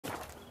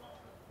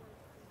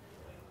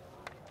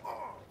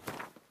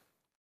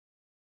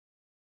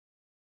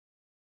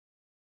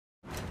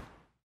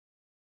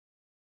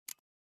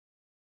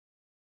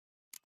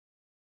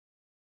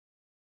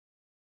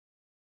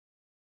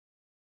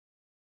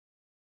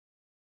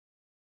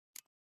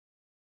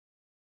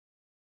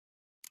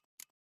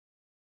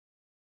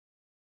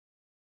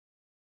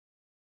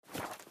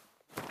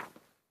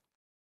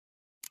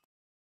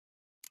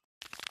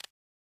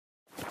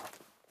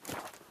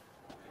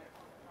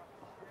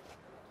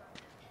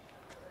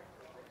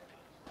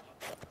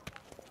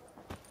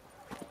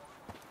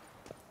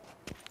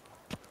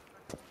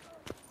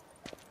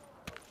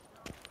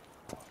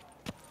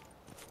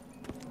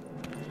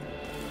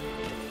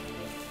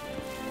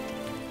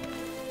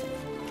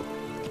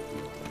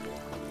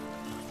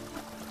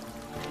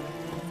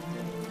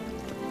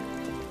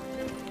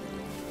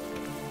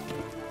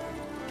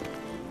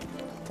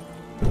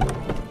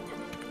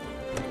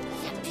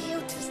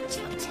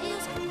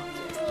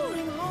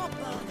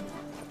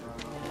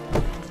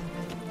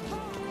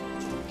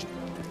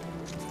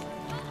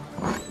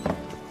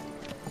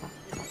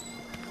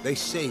They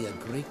say a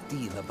great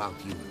deal about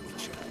you,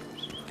 Witcher,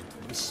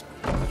 and whisper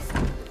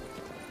everything.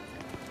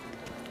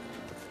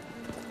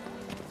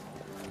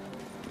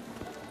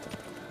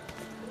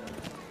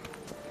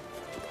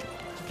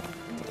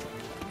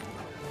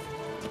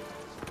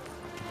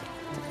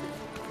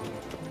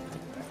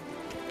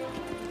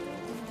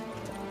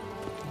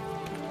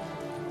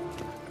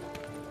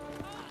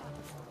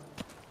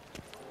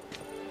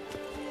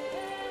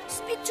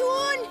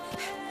 Spittoon!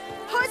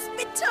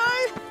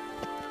 Hospital!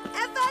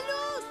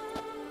 Evalus!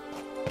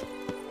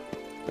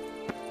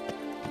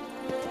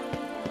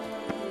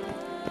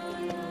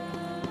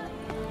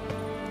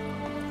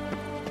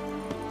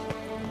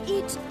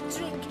 Eat,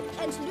 drink,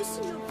 and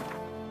listen.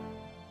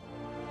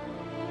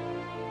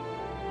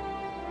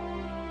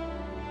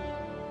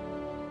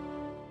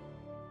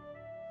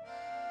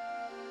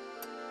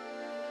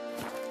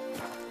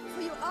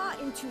 For you are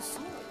into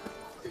soul.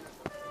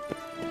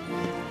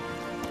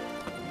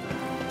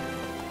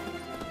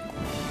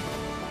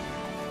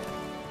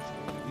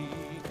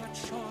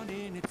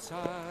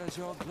 Eyes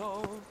your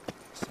glow,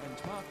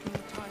 sent marking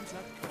times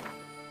that come.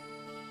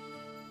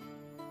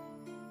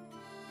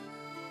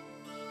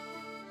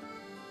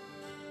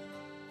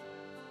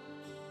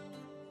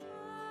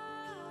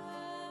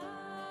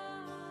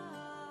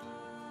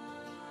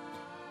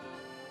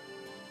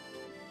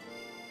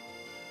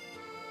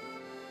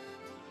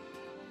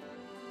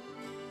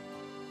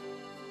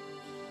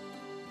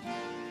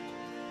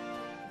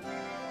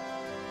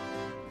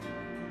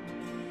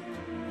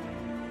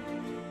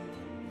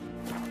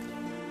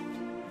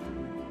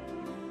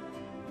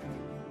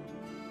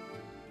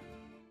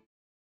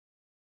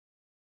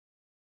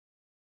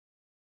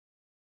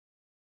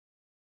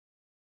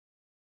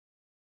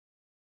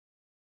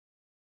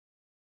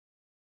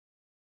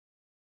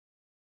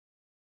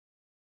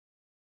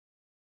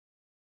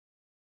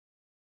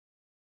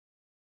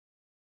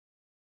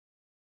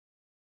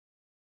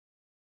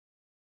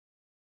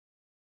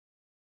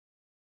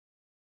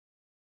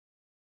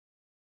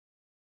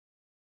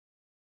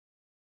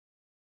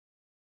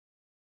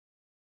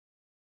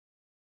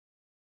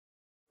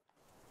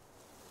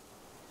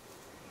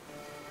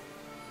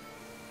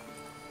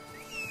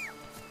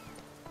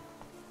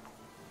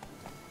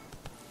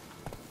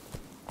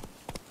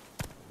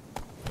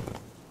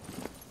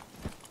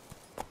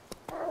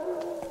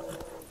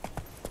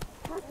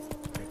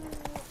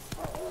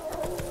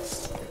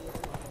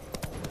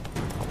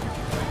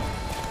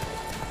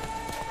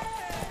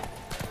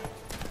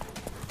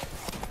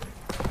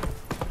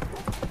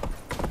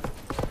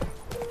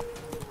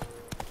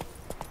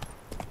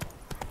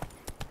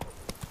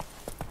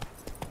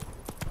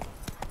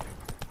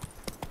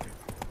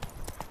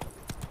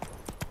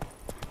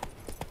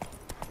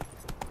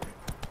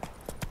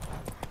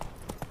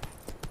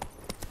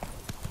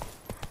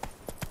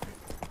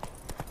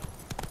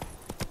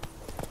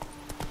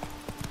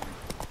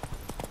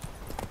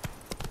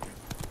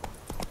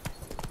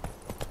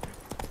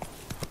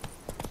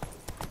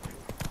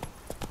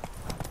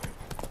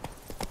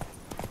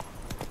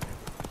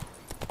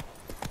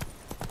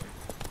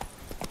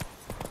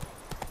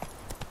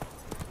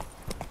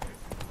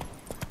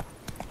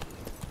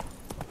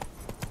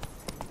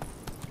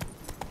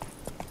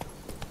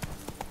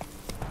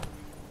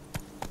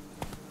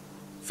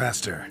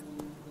 Faster.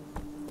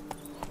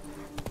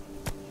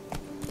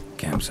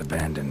 Camp's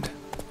abandoned,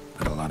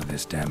 but a lot of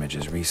this damage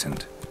is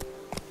recent.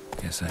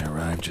 Guess I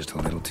arrived just a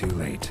little too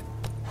late.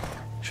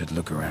 Should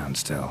look around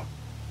still.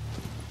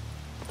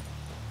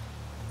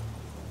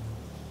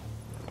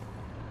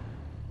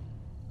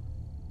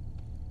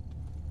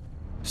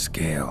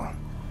 Scale.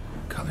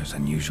 Color's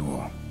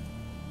unusual.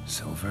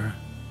 Silver?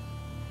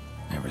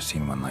 Never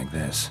seen one like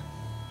this.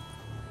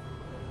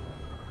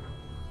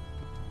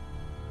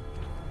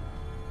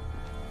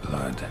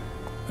 Blood.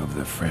 Of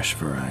the fresh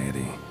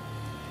variety.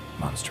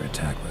 Monster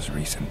attack was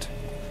recent.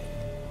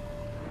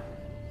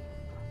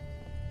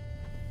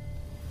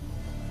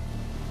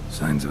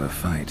 Signs of a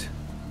fight.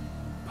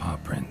 Paw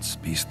prints,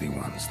 beastly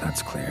ones,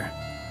 that's clear.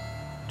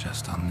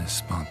 Just on this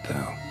spot,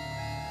 though.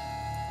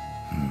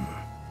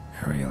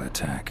 Aerial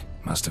attack.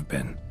 Must have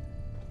been.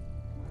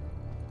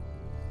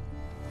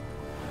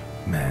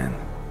 Man.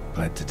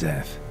 Bled to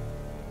death.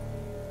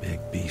 Big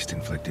beast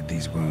inflicted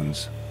these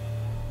wounds.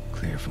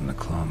 Clear from the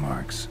claw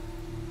marks.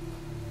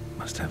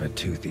 Must have a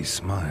toothy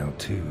smile,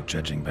 too,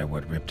 judging by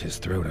what ripped his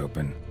throat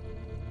open.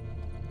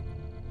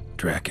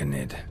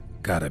 Draconid.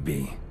 Gotta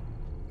be.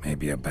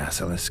 Maybe a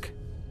basilisk?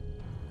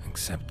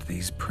 Except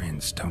these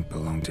prints don't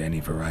belong to any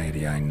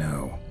variety I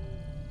know.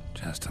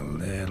 Just a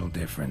little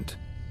different.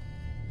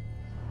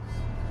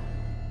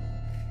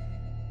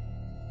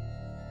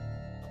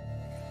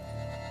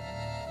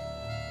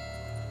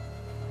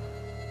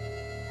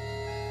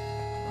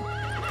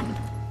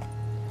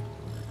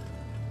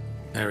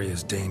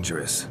 Area's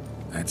dangerous.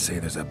 I'd say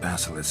there's a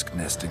basilisk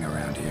nesting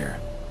around here.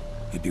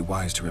 You'd be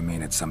wise to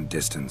remain at some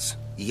distance.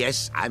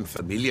 Yes, I'm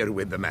familiar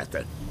with the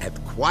matter,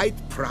 and quite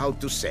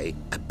proud to say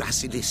a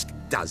basilisk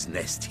does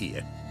nest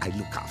here. I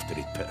look after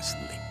it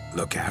personally.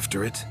 Look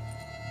after it?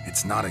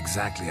 It's not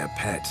exactly a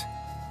pet.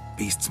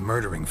 Beasts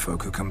murdering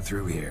folk who come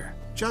through here.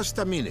 Just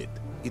a minute.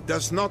 It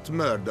does not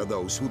murder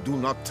those who do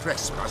not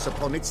trespass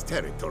upon its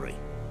territory.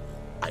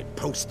 I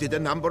posted a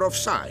number of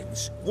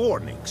signs,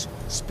 warnings,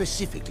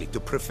 specifically to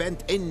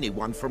prevent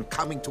anyone from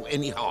coming to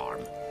any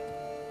harm.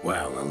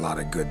 Well, a lot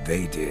of good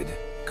they did.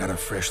 Got a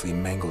freshly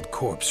mangled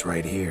corpse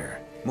right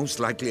here. Most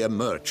likely a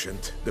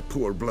merchant, the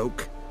poor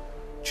bloke.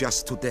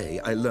 Just today,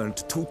 I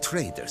learned 2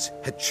 traders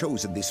had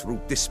chosen this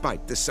route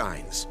despite the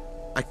signs.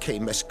 I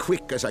came as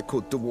quick as I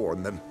could to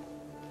warn them.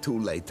 Too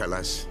late,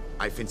 alas.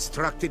 I've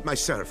instructed my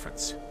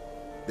servants.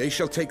 They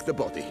shall take the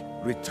body,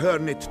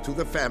 return it to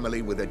the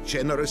family with a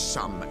generous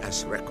sum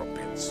as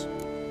recompense.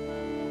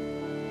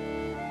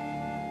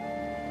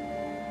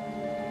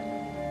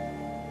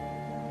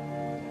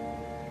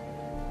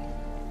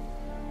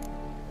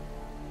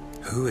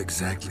 Who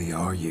exactly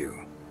are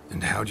you?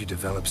 And how'd you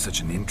develop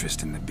such an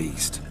interest in the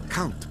beast?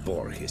 Count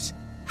Borges,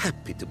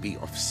 happy to be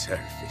of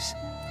service.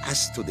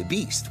 As to the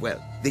beast,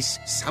 well, this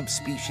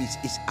subspecies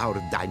is our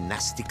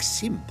dynastic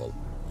symbol.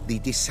 The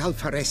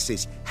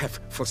Disalfareses have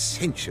for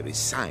centuries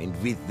signed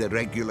with the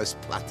Regulus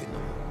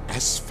Platinum.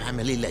 As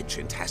family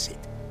legend has it,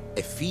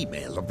 a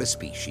female of the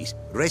species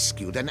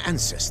rescued an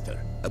ancestor,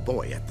 a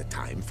boy at the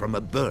time, from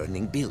a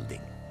burning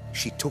building.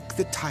 She took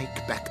the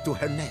tyke back to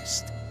her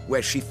nest,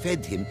 where she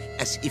fed him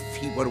as if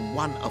he were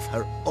one of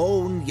her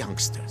own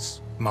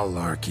youngsters.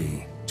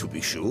 Malarkey. To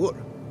be sure,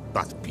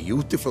 but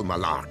beautiful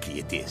malarkey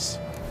it is.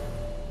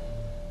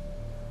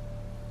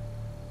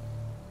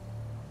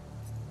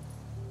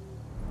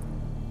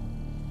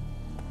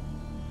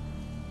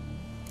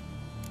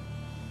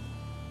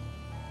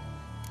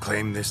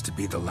 Claim this to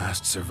be the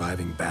last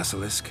surviving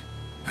basilisk?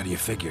 How do you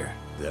figure?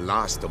 The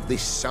last of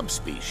this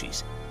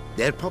subspecies.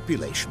 Their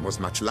population was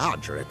much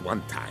larger at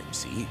one time,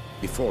 see?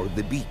 Before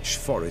the beech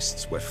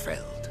forests were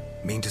felled.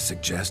 Mean to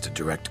suggest a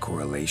direct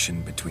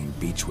correlation between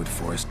beechwood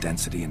forest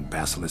density and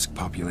basilisk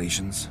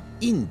populations?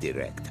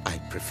 Indirect, I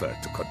prefer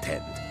to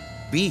contend.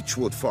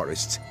 Beechwood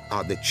forests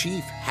are the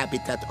chief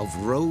habitat of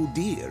roe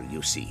deer,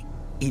 you see.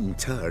 In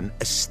turn,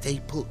 a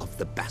staple of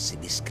the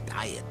basilisk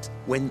diet.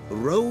 When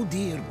roe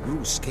deer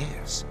grew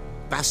scarce,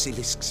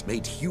 basilisks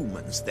made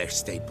humans their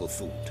staple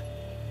food.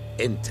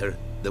 Enter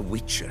the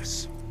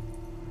witchers.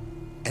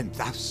 And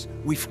thus,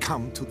 we've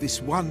come to this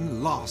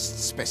one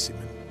last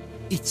specimen.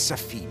 It's a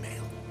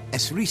female.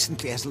 As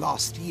recently as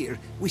last year,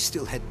 we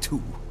still had 2.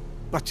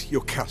 But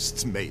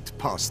Jocast's mate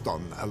passed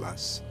on,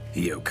 alas.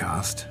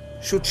 Jocast?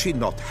 Should she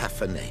not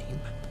have a name?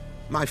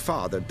 My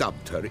father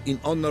dubbed her in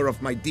honor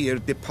of my dear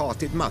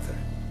departed mother.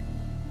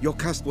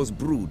 Jocast was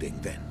brooding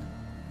then.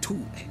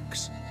 2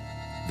 eggs.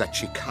 That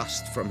she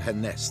cast from her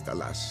nest,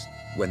 alas,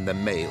 when the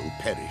male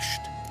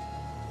perished.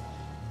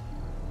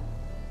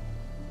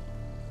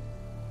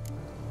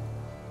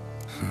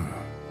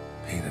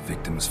 Pay the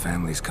victim's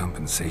family's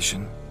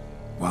compensation?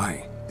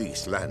 Why?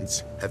 These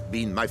lands have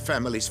been my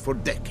family's for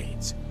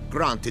decades,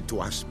 granted to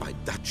us by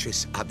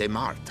Duchess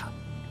Ademarta.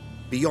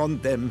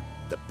 Beyond them,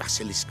 the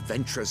basilisk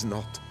ventures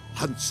not,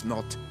 hunts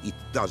not, it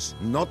does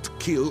not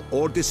kill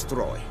or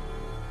destroy.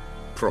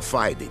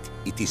 Provided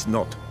it is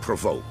not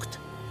provoked.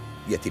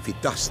 Yet if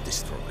it does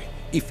destroy,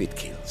 if it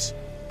kills,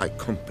 I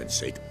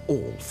compensate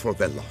all for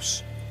the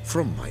loss,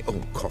 from my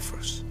own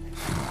coffers.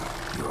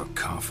 Your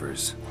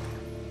coffers?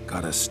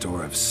 Got a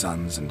store of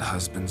sons and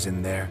husbands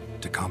in there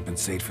to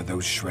compensate for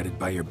those shredded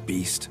by your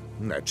beast?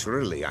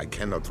 Naturally, I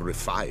cannot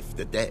revive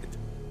the dead,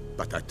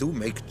 but I do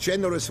make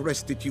generous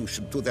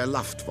restitution to their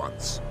loved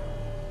ones.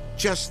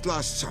 Just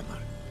last summer,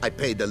 I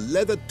paid a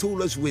leather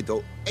tooler's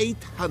widow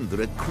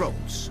 800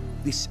 crowns,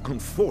 this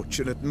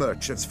unfortunate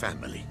merchant's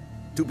family,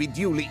 to be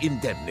duly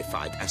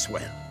indemnified as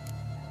well.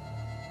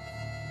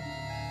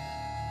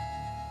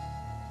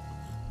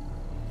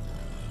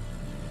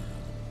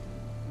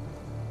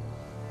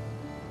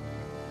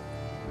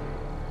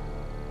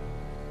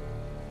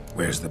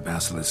 Where's the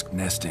basilisk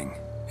nesting?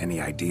 Any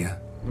idea?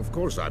 Of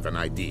course I've an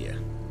idea,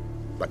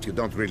 but you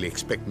don't really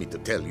expect me to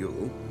tell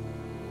you.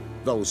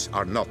 Those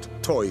are not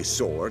toy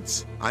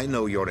swords. I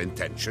know your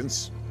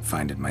intentions.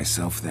 Find it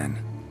myself then.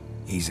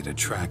 Easy to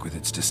track with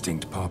its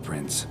distinct paw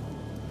prints.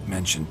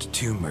 Mentioned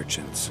 2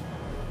 merchants,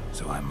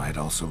 so I might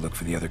also look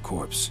for the other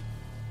corpse.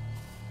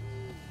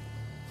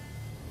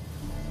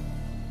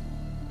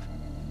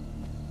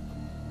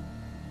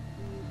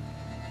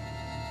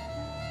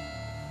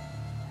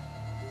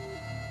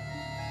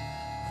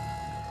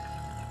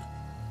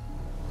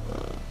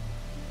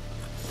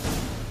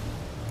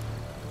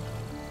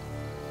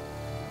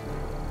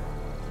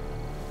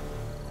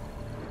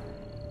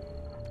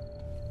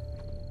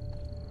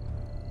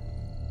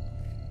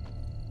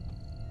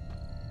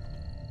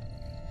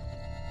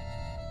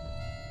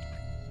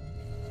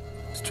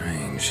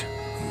 Strange.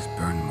 These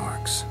burn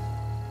marks.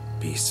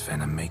 Beast's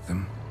venom make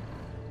them?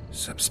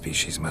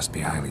 Subspecies must be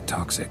highly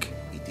toxic.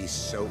 It is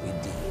so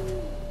indeed.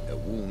 A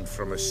wound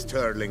from a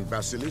sterling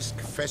basilisk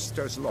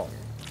festers long.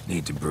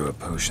 Need to brew a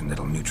potion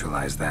that'll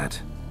neutralize that.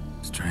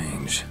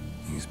 Strange.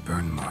 These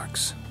burn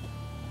marks.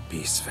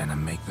 Beast's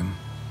venom make them?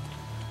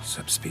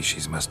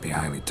 Subspecies must be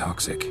highly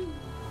toxic.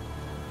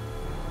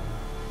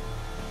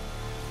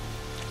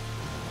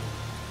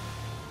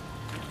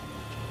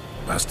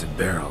 Busted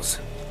barrels.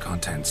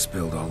 Contents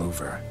spilled all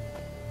over.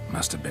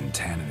 Must have been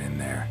tannin in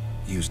there.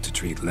 Used to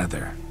treat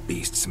leather.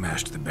 Beast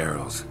smashed the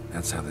barrels.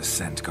 That's how the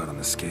scent got on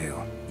the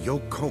scale.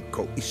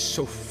 Yokoko is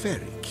so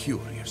very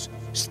curious.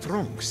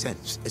 Strong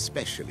scents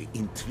especially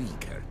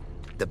intrigue her.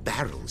 The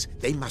barrels,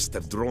 they must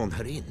have drawn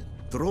her in.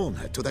 Drawn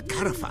her to the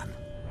caravan.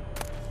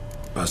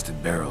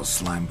 Busted barrels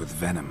slimed with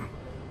venom.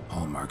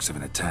 Hallmarks of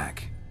an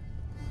attack.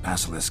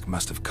 Basilisk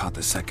must have caught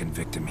the second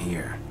victim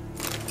here.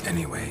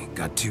 Anyway,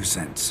 got 2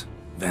 scents.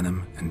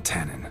 Venom and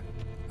tannin.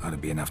 Ought to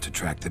be enough to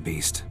track the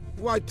beast.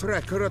 Why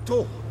track her at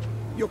all?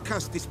 Your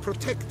caste is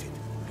protected.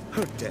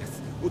 Her death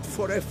would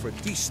forever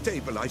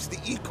destabilize the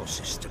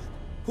ecosystem.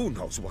 Who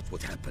knows what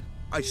would happen?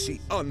 I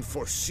see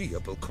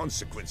unforeseeable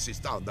consequences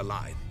down the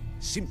line.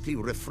 Simply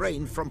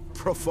refrain from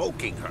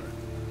provoking her.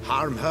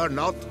 Harm her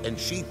not, and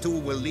she too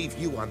will leave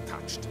you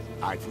untouched.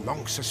 I've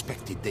long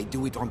suspected they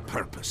do it on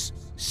purpose.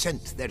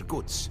 Scent their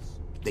goods.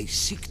 They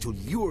seek to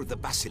lure the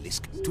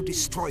basilisk to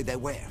destroy their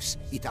wares.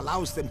 It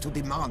allows them to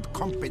demand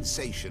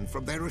compensation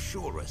from their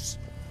assurers.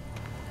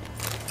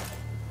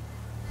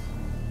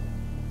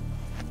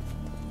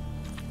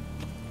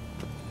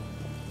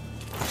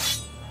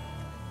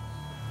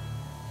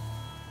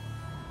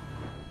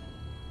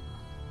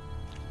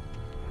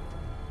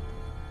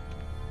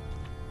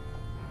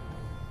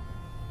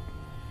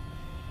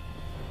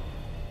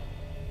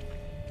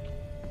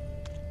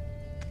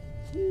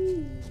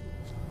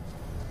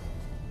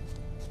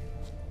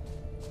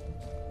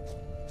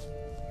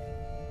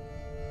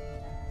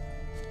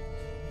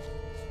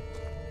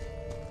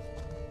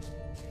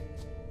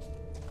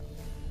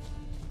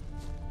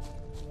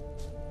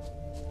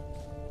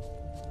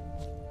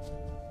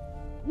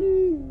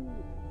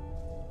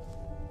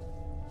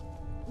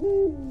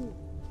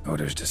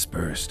 Odors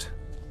dispersed.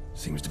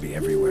 Seems to be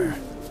everywhere.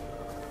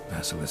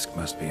 Basilisk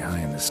must be high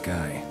in the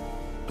sky.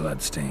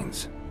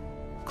 Bloodstains.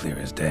 Clear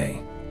as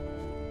day.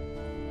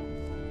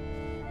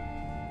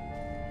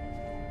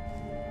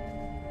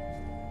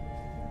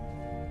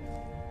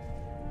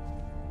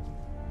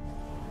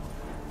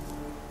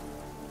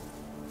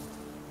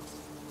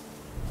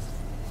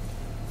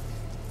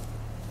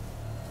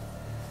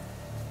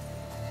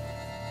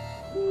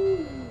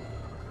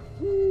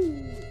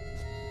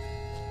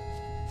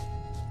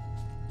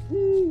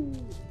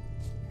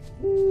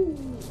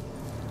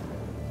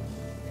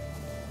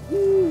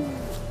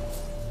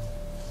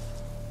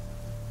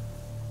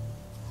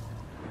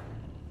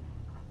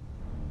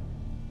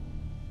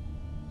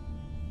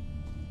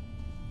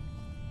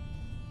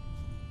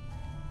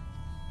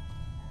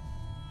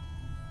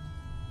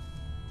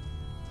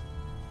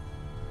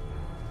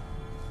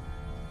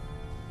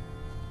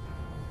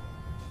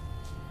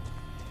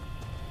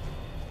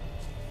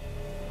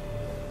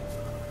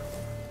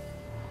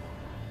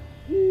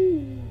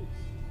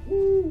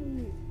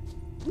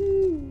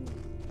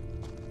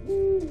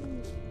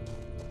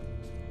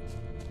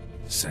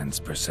 Sense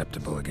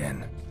perceptible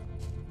again.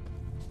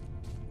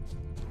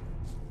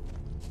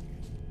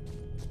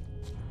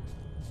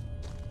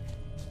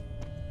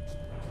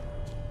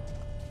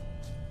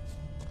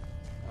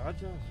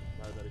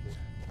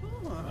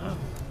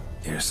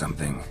 Hear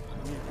something,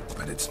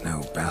 but it's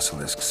no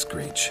basilisk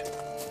screech.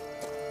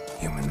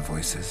 Human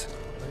voices.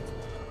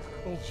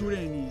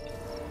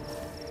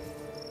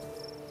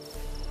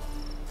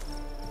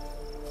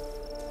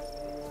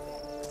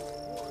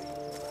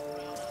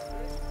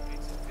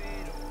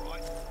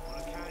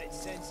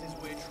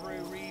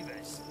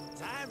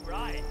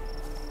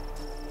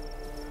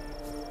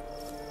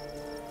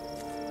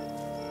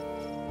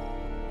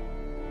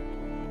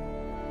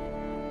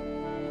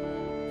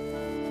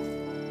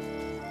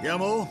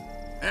 Yamo,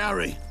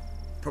 Harry,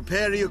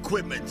 prepare the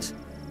equipment.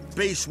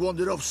 Beast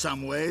wandered off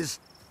somewheres.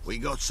 We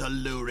got to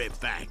lure it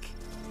back.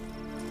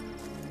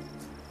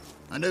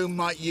 And who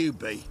might you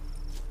be?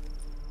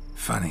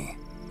 Funny.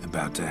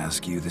 About to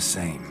ask you the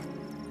same.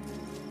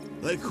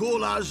 They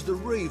call us the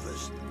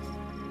Reavers.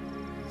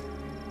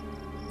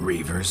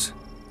 Reavers?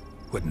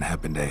 Wouldn't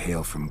happen to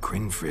hail from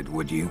Crinfrid,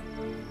 would you?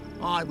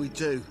 Aye, we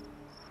do.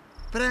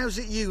 But how's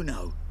it you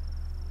know?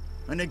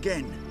 And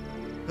again,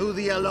 who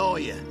the hell are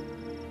you?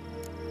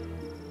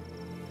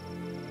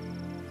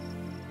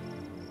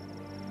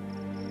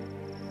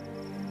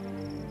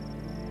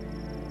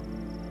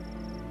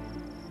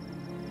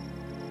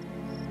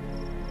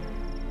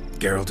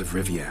 Geralt of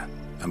Rivia.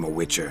 I'm a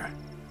witcher.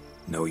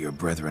 Know your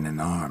brethren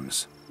in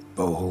arms.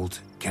 Boholt,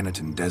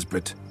 Kenneton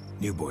Desbret,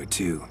 New Boy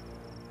too.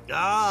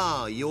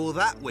 Ah, you're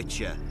that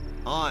witcher.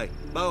 Aye,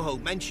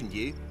 Boholt mentioned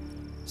you.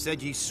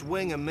 Said you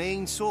swing a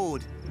mean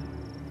sword.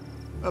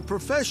 A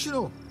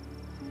professional.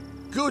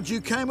 Good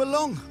you came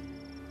along.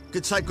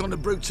 Could take on the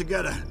brute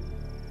together.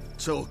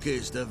 Talk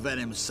is the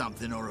venom's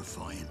something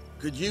horrifying.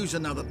 Could use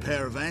another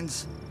pair of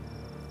hands.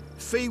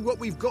 Fee what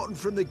we've gotten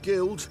from the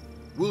guild.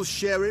 We'll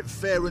share it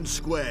fair and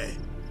square.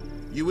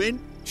 You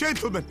in?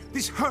 Gentlemen,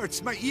 this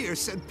hurts my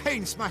ears and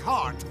pains my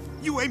heart.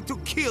 You aim to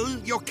kill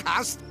your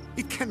caste?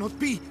 It cannot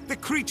be. The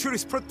creature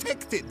is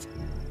protected.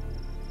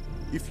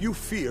 If you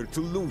fear to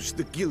lose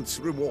the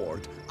guild's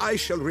reward, I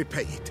shall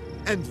repay it.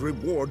 and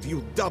reward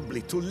you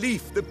doubly to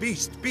leave the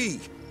beast be.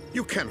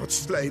 You cannot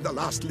slay the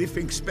last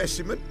living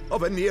specimen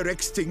of a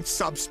near-extinct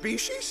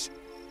subspecies.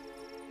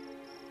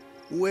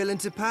 Willing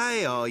to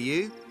pay, are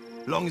you?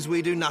 Long as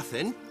we do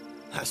nothing?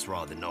 That's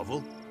rather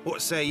novel.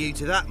 What say you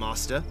to that,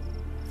 Master?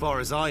 Far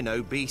as I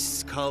know,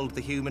 beasts culled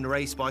the human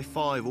race by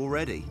 5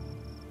 already.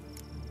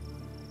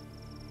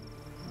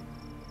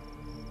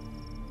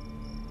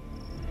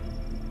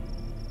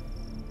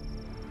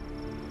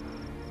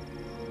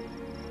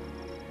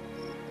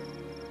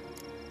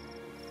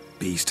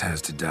 Beast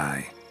has to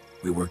die.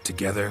 We work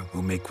together,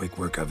 we'll make quick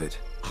work of it.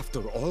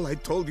 After all I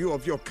told you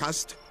of your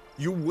caste,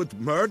 you would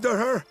murder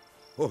her?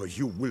 Oh,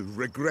 you will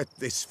regret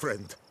this,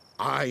 friend.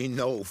 I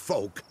know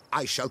folk.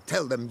 I shall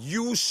tell them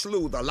you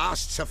slew the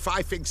last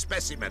surviving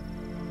specimen.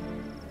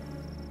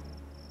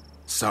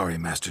 Sorry,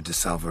 Master de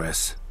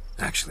Salvarez.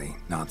 Actually,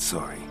 not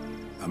sorry.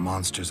 A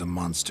monster's a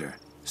monster.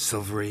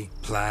 Silvery,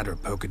 plaid, or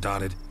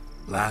polka-dotted,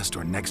 last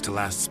or next to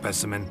last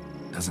specimen,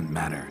 doesn't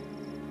matter.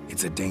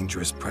 It's a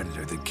dangerous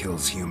predator that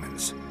kills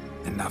humans.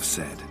 Enough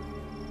said.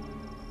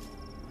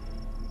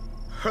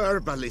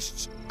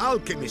 Herbalists,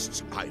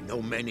 alchemists, I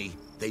know many.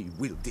 They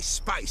will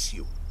despise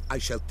you. I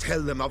shall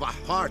tell them of a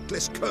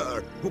heartless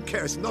cur who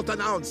cares not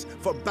an ounce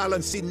for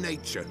balance in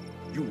nature.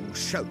 You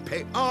shall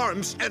pay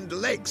arms and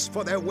legs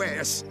for their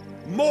wares.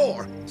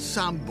 More!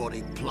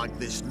 Somebody plug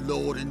this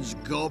Lorden's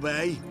gob,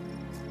 eh?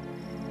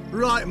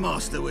 Right,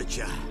 Master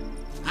Witcher.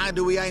 How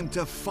do we aim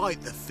to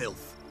fight the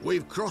filth?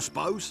 We've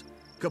crossbows.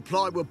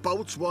 Comply with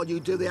bolts while you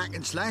do the hack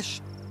and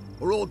slash?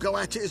 Or all go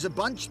at it as a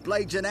bunch,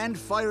 blades in hand,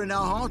 fire in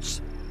our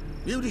hearts?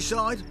 You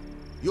decide.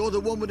 You're the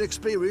one with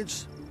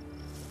experience.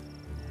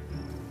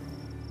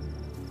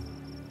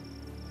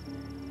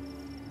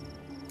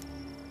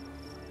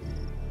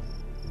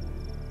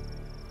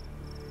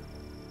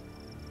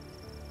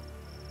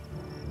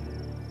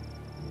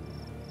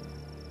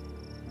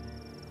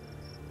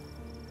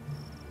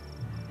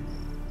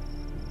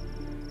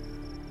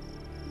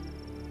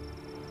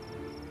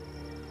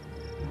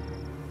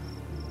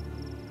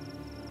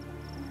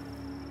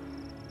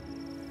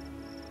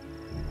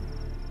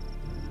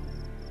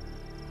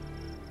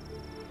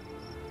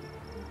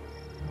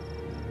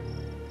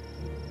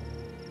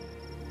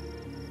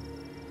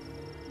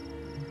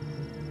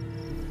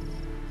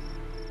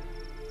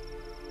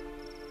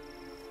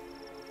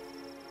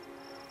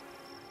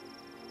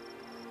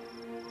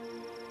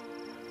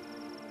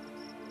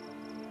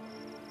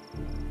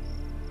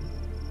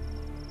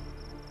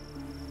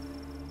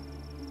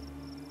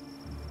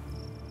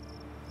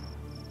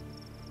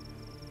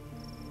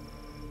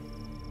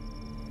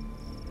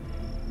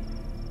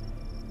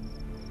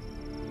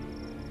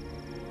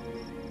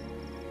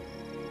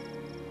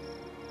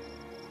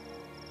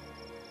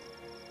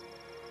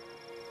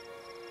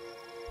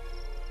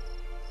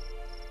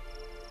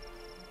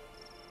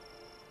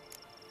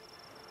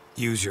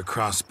 Use your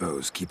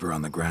crossbows, keep her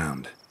on the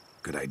ground.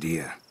 Good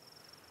idea.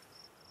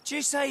 Did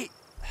you say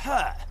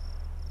her?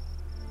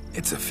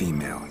 It's a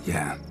female,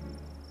 yeah.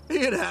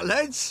 Hear that,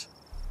 lads?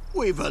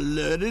 We've a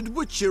learned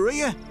witcher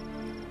here.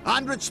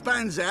 100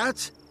 spans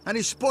out, and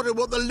he spotted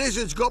what the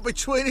lizard's got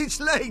between its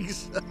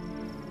legs.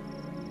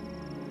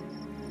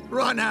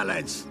 Right now,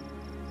 lads.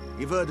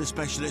 You've heard the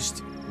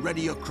specialist.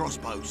 Ready your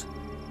crossbows.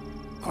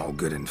 All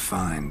good and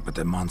fine, but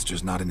the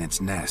monster's not in its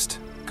nest.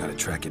 Gotta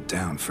track it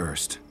down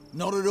first.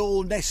 Not at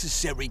all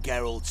necessary,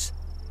 Geralt.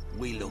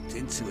 We looked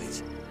into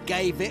it.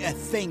 Gave it a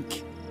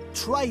think.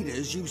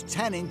 Traders use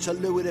tannin to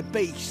lure the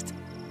beast.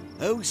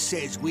 Who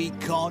says we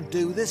can't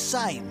do the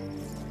same?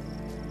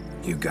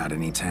 You got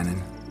any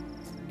tannin?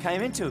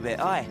 Came into a bit,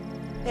 aye.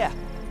 Yeah,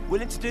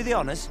 willing to do the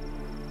honours?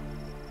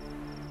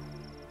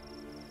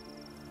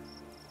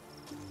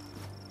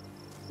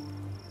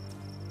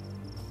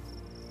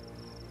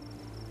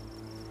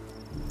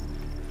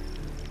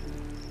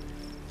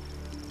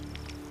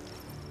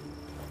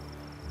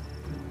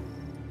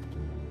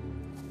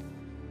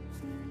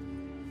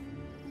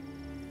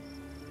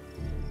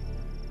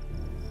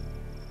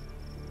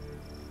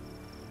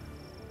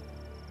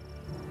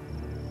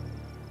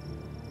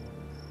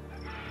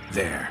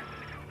 There.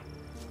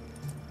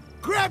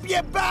 Grab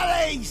your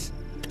bellies!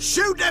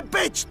 Shoot the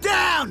bitch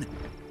down!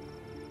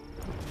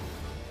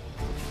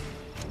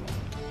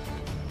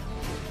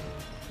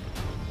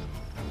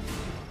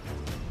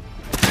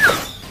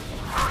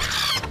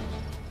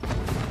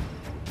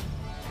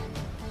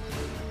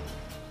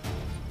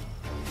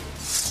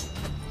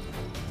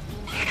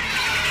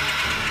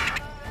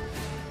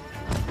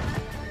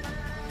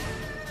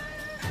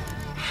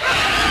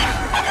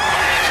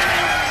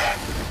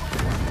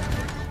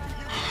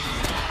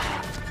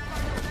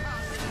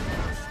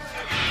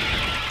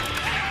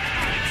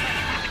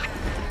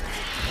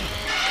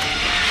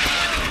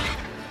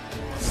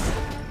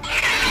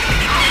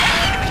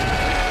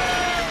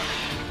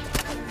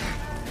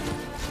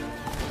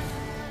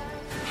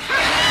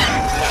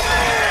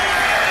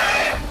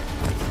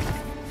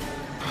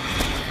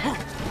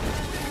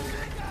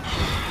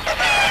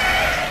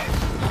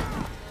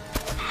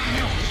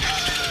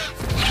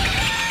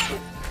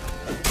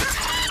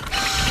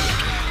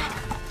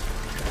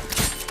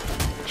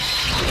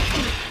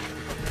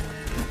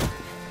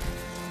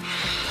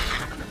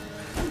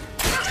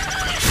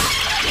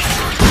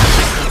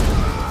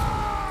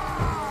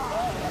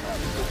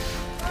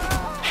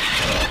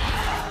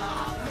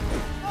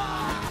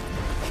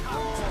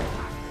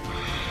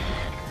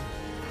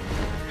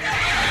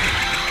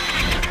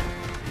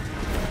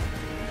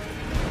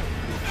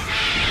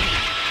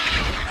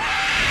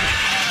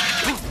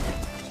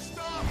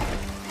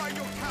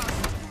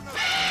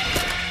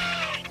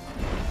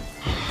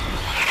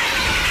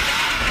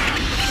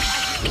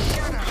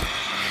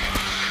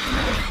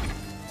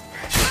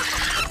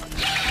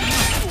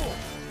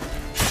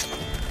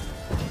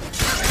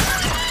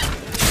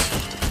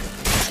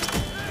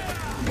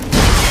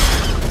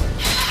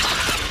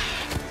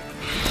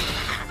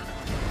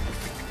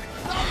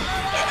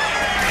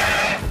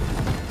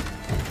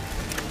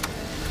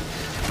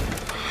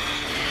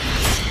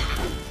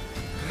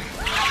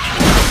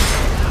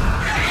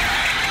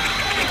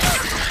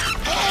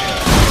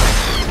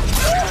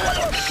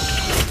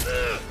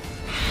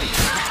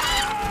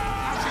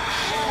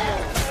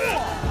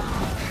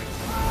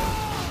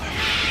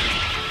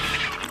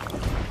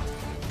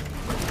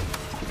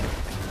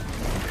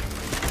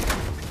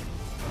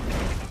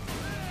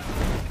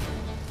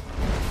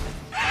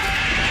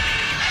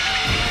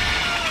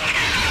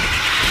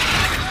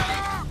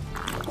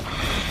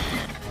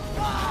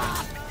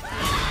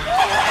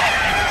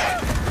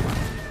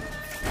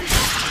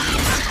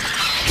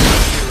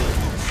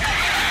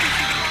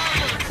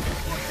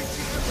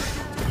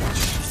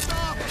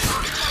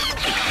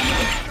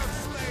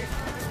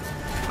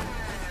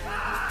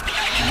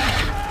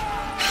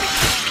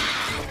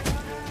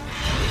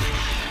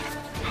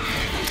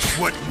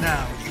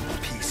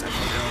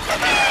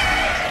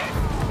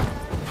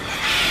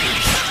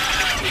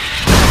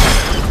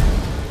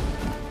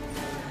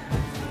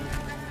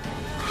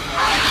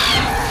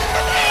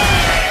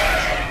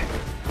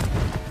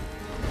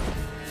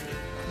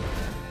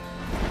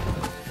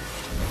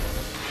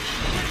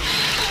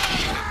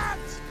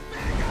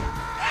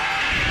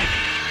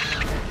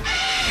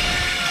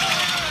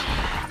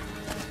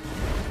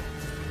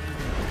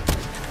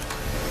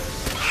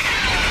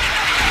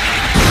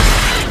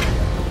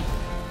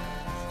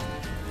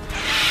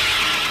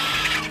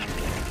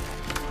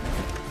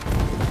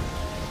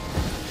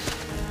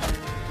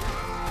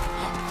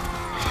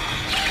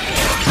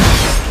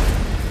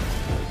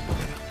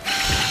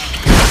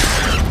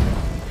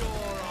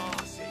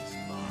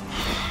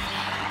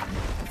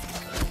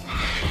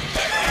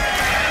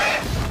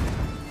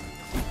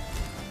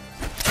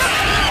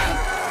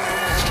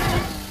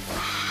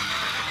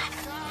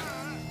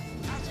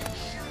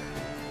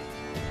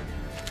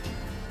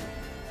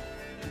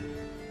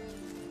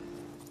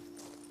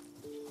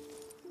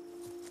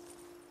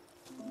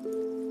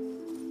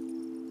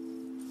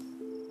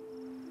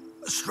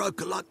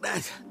 stroke of luck,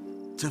 that.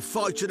 To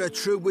fight at a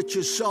true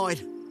witcher's side.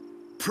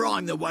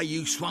 Prime the way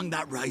you swung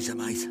that razor,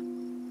 mate.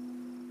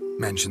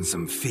 Mentioned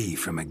some fee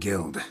from a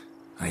guild.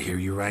 I hear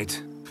you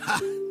right? Ha!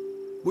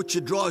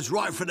 Witcher drives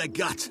right for the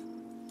gut.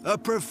 A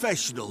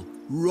professional,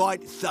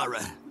 right thorough.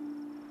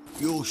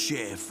 Your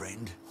share,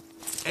 friend.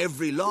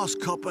 Every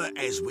last copper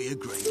as we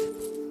agreed.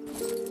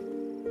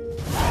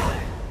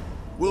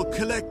 We'll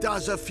collect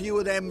us a few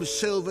of them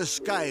silver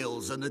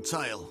scales and the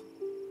tail.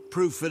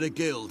 Proof for the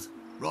guild,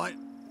 right?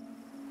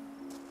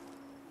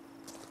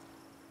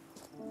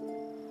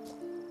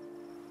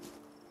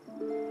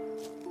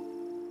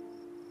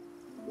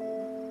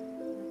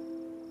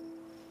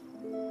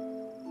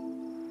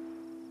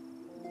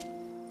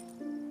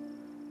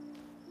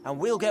 And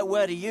we'll get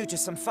word of you to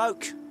some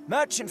folk.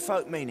 Merchant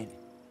folk, meaning.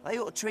 They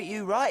ought to treat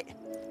you right.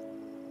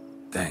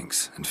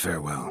 Thanks, and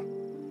farewell.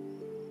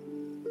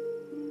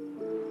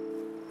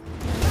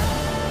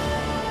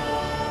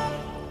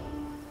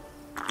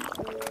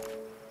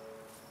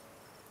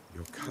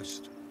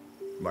 Jocasta,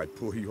 my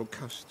poor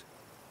Jocasta,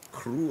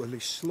 cruelly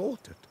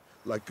slaughtered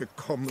like a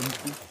common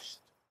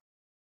beast.